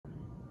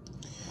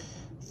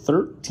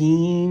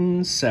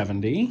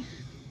1370.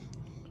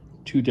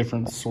 Two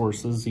different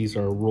sources. These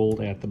are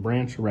rolled at the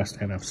branch. The rest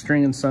have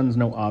String and Sons.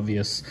 No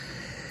obvious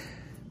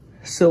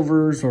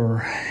silvers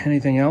or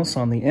anything else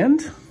on the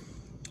end.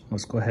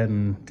 Let's go ahead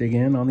and dig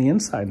in on the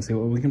inside and see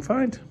what we can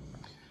find.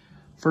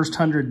 First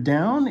 100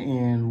 down,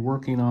 and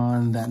working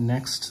on that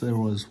next, there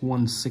was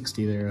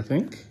 160 there, I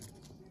think.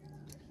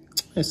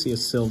 I see a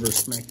silver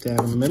smack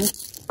dab in the middle.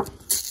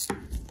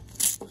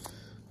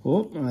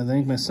 Oh, I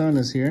think my son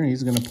is here.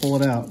 He's going to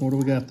pull it out. What do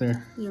we got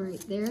there? You're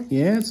right there.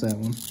 Yeah, it's that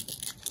one.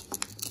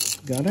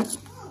 Got it?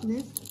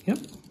 This? Yep.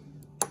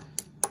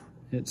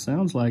 It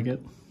sounds like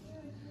it.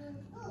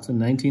 It's a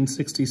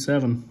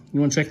 1967. You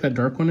want to check that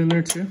dark one in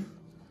there too?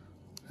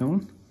 That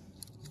one?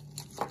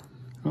 I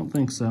don't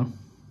think so.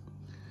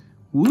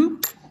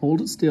 Whoop.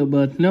 Hold it still,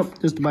 bud. Nope,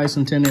 just a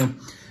bicentennial.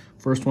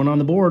 First one on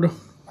the board.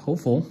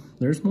 Hopeful.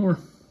 There's more.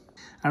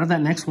 Out of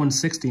that next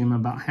 160, I'm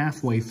about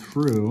halfway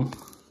through.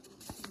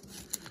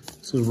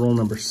 This is roll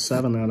number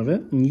 7 out of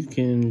it, and you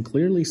can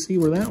clearly see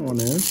where that one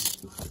is.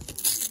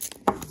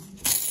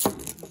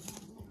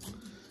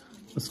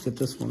 Let's get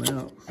this one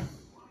out.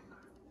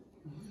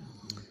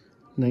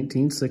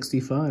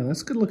 1965.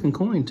 That's a good looking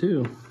coin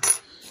too.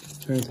 Is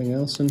there anything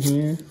else in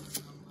here?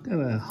 Got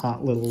a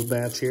hot little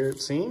batch here,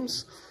 it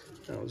seems.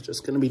 That was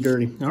just going to be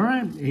dirty. All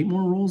right, 8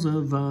 more rolls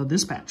of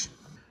this batch.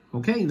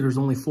 Okay, there's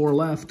only 4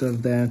 left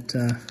of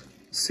that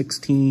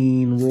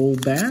 16 roll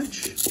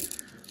batch.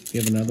 We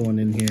have another one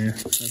in here. I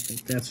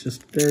think that's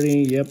just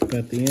dirty. Yep,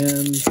 at the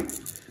end.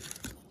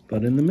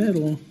 But in the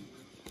middle,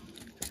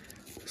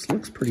 this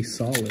looks pretty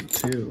solid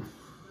too.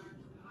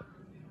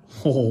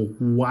 Oh,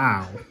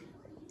 wow.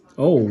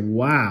 Oh,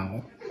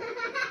 wow.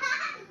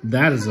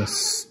 That is a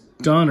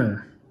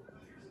stunner.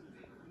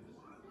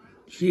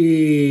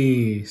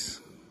 Jeez.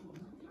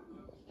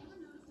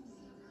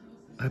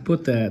 I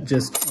put that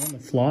just on the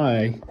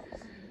fly,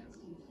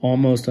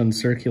 almost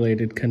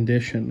uncirculated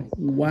condition.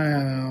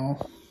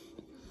 Wow.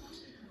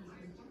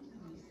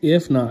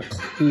 If not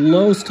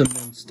close to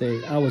mint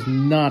state. I was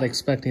not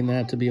expecting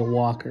that to be a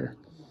walker.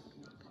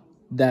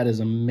 That is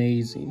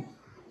amazing.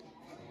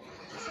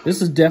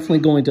 This is definitely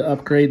going to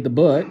upgrade the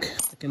book.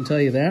 I can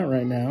tell you that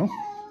right now.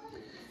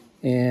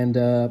 And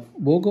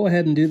we'll go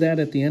ahead and do that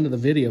at the end of the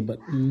video. But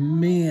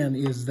man,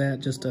 is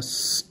that just a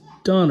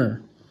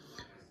stunner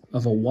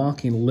of a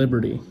walking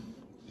Liberty.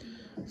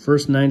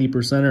 First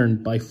 90%er,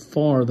 and by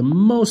far the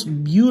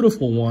most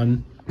beautiful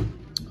one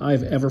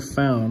I've ever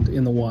found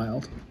in the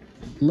wild.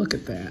 Look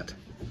at that.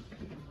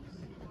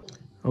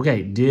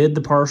 Okay, did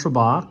the partial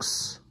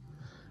box.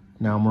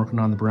 Now I'm working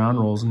on the brown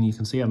rolls, and you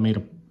can see I made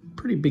a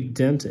pretty big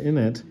dent in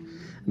it.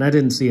 And I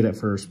didn't see it at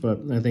first, but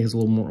I think it's a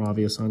little more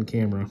obvious on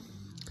camera.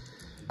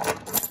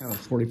 Got a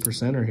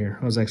 40%er here.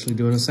 I was actually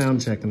doing a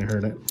sound check and I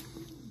heard it.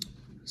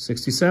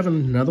 67,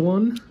 another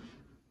one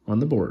on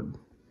the board.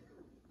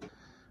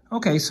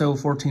 Okay, so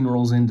 14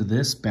 rolls into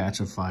this batch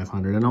of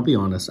 500, and I'll be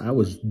honest, I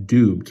was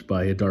duped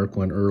by a dark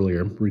one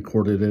earlier.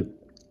 Recorded it,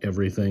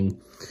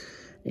 everything,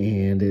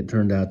 and it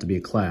turned out to be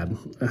a clad.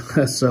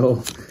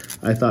 So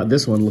I thought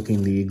this one,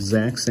 looking the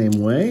exact same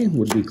way,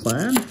 would be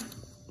clad.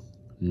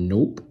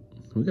 Nope.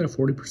 We got a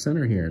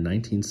 40%er here,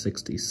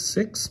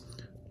 1966.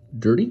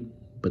 Dirty,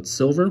 but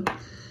silver.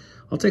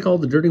 I'll take all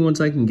the dirty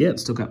ones I can get.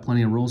 Still got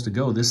plenty of rolls to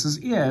go. This is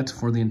it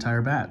for the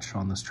entire batch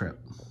on this trip.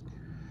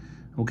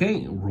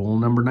 Okay, roll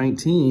number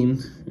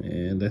 19,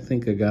 and I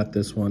think I got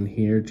this one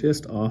here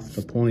just off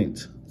the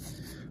point.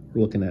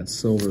 We're looking at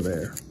silver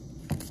there.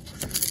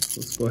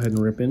 Let's go ahead and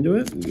rip into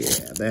it.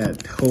 Yeah, that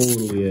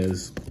totally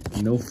is.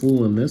 No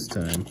fooling this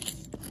time.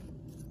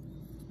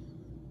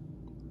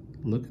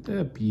 Look at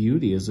that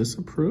beauty. Is this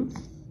a proof?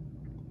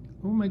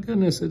 Oh my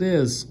goodness, it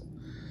is.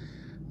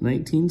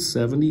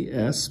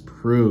 1970S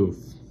proof.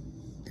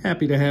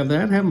 Happy to have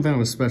that. Haven't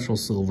found a special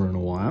silver in a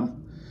while.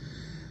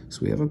 So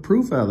we have a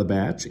proof out of the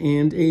batch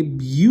and a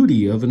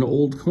beauty of an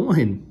old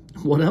coin.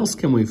 What else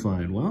can we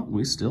find? Well,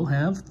 we still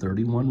have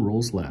 31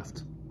 rolls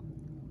left.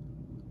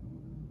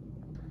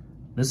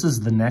 This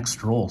is the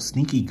next roll.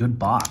 Sneaky good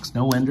box.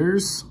 No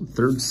enders.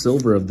 Third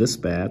silver of this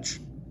batch.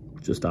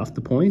 Just off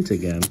the point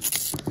again.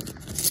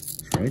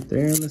 It's right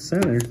there in the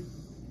center.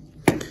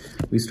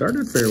 We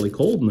started fairly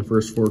cold in the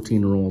first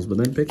 14 rolls, but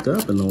then picked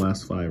up in the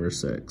last 5 or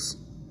 6.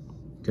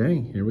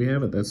 Okay, here we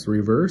have it. That's the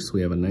reverse.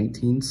 We have a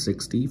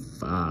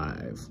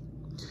 1965.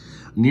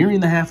 Nearing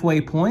the halfway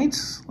point.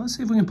 Let's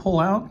see if we can pull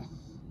out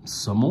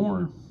some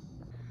more.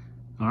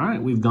 All right,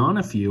 we've gone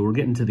a few. We're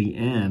getting to the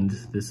end.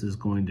 This is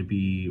going to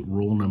be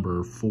roll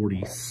number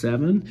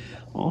 47.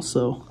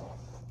 Also,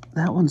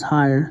 that one's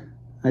higher.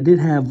 I did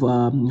have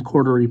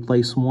quarter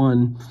replace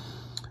 1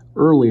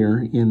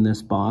 earlier in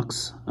this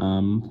box,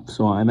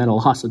 so I'm at a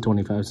loss of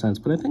 25 cents,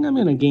 but I think I'm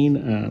gonna gain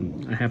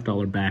a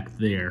 $50 back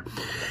there.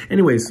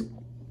 Anyways,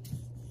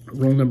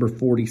 roll number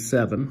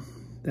 47.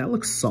 That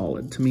looks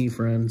solid to me,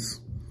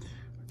 friends.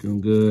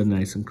 Doing good,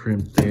 nice and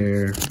crimped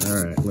there.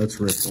 All right, let's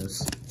rip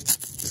this.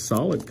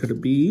 Solid. Could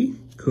it be?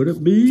 Could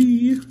it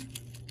be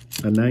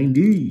a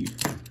 90?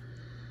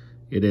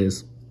 It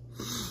is.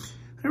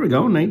 There we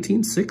go,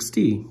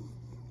 1960.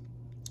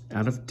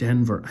 out of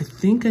Denver. I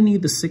think I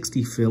need the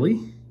 60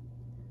 Philly.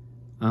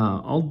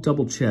 I'll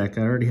double check.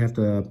 I already have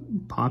to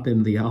pop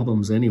into the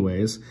albums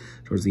anyways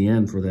towards the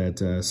end for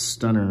that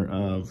stunner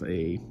of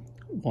a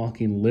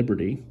Walking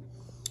Liberty.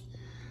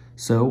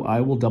 So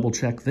I will double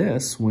check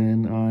this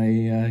when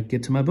I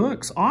get to my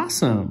books.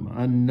 Awesome,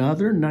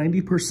 another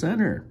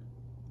 90%er,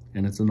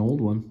 and it's an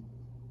old one.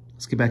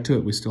 Let's get back to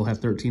it. We still have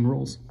 13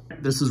 rolls.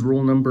 This is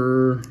roll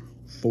number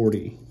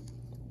 40.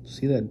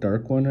 See that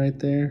dark one right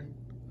there?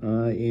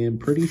 I am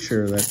pretty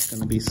sure that's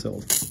gonna be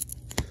silver.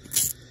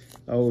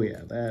 Oh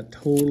yeah, that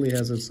totally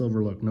has a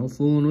silver look. No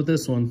fooling with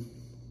this one.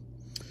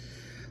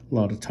 A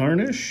lot of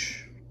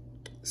tarnish.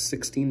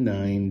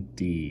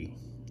 69D.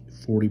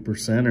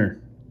 40%er.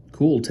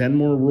 Cool, 10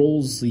 more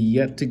rolls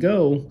yet to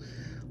go.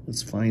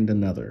 Let's find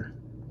another.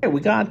 Okay, we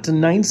got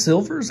 9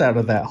 silvers out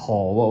of that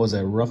haul. What was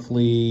it,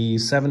 roughly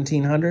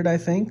 1,700, I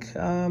think,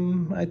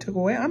 I took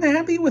away. I'm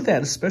happy with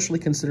that, especially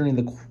considering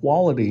the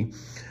quality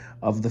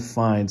of the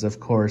finds. Of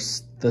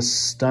course, the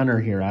stunner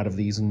here out of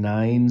these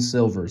 9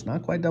 silvers,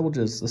 not quite double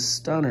digits, the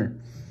stunner.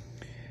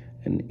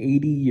 An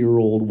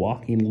 80-year-old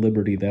Walking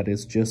Liberty that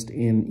is just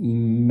in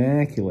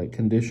immaculate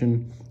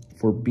condition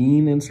for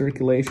being in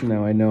circulation.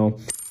 Now, I know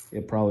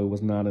it probably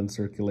was not in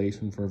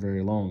circulation for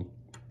very long,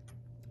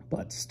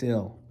 but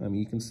still, I mean,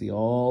 you can see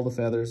all the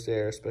feathers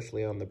there,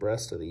 especially on the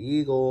breast of the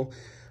eagle.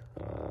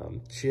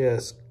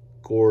 Just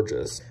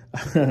gorgeous.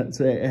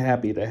 So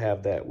happy to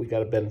have that. We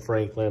got a Ben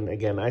Franklin.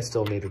 Again, I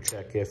still need to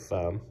check if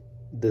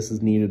this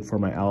is needed for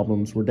my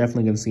albums. We're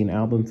definitely going to see an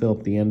album fill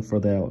at the end for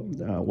the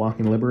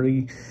Walking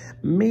Liberty,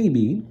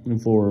 maybe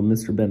for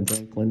Mr. Ben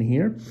Franklin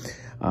here.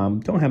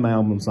 Don't have my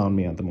albums on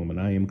me at the moment.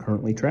 I am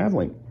currently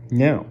traveling.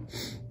 Now,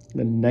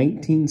 the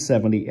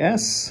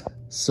 1970S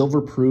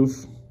Silver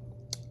Proof.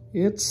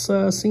 It's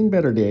seen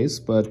better days,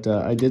 but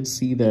I did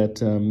see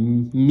that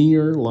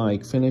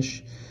mirror-like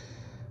finish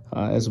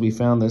as we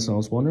found this, and I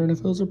was wondering if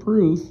it was a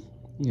proof,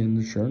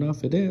 and sure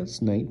enough it is.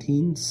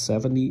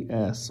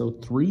 1970S. So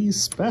 3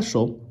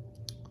 special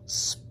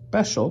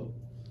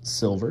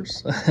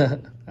silvers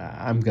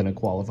I'm going to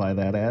qualify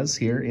that as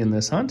here in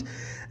this hunt,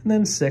 and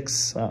then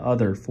 6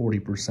 other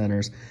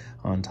 40%ers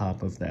on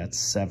top of that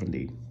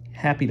 70.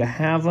 Happy to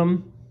have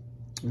them.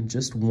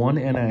 Just 1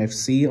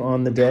 NIFC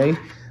on the day.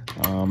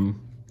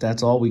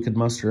 That's all we could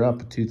muster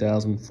up,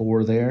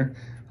 2004 there,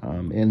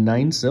 and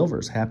 9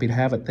 silvers. Happy to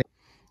have it.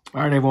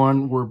 All right,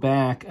 everyone, we're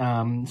back.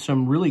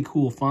 Some really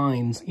cool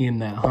finds in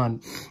that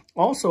hunt.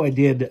 Also, I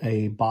did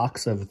a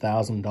box of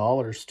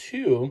 $1,000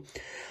 too.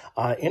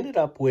 Ended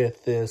up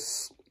with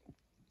this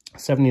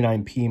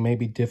 79P, may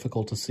be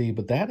difficult to see,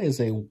 but that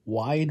is a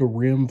wide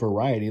rim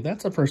variety.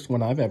 That's the first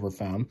one I've ever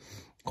found.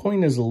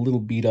 Coin is a little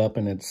beat up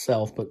in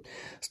itself, but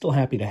still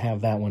happy to have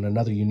that one.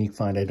 Another unique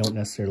find. I don't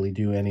necessarily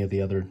do any of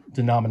the other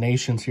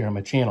denominations here on my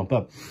channel,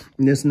 but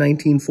this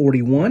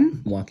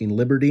 1941 Walking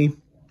Liberty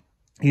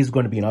is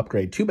going to be an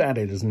upgrade. Too bad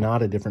it is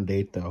not a different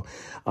date, though.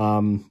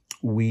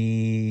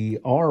 We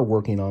are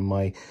working on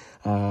my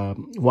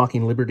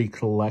Walking Liberty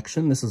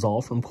collection. This is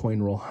all from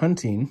Coin Roll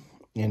Hunting.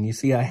 And you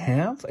see I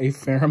have a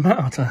fair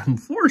amount.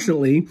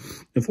 Unfortunately,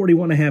 the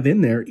 41 I have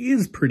in there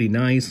is pretty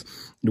nice.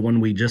 The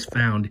one we just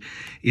found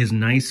is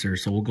nicer,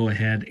 so we'll go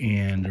ahead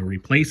and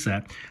replace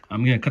that.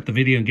 I'm going to cut the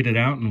video and get it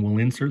out, and we'll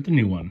insert the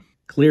new one.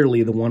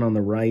 Clearly, the one on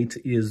the right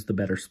is the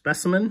better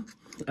specimen.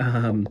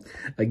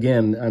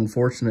 Again,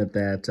 unfortunate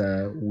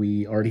that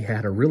we already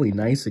had a really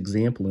nice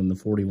example in the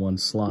 41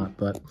 slot.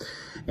 But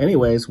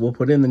anyways, we'll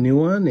put in the new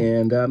one,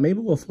 and maybe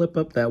we'll flip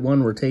up that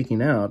one we're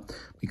taking out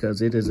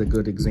because it is a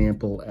good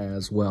example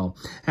as well.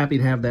 Happy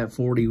to have that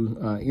 40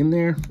 in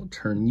there. We'll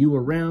turn you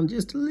around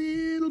just a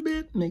little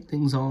bit, make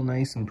things all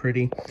nice and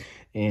pretty.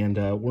 And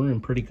we're in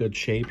pretty good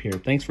shape here.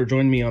 Thanks for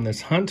joining me on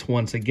this hunt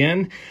once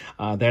again.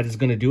 That is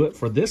going to do it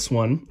for this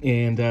one.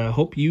 And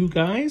hope you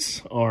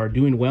guys are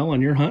doing well on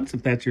your hunts.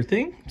 If that's your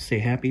thing, stay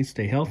happy,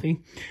 stay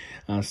healthy,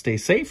 stay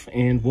safe,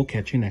 and we'll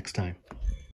catch you next time.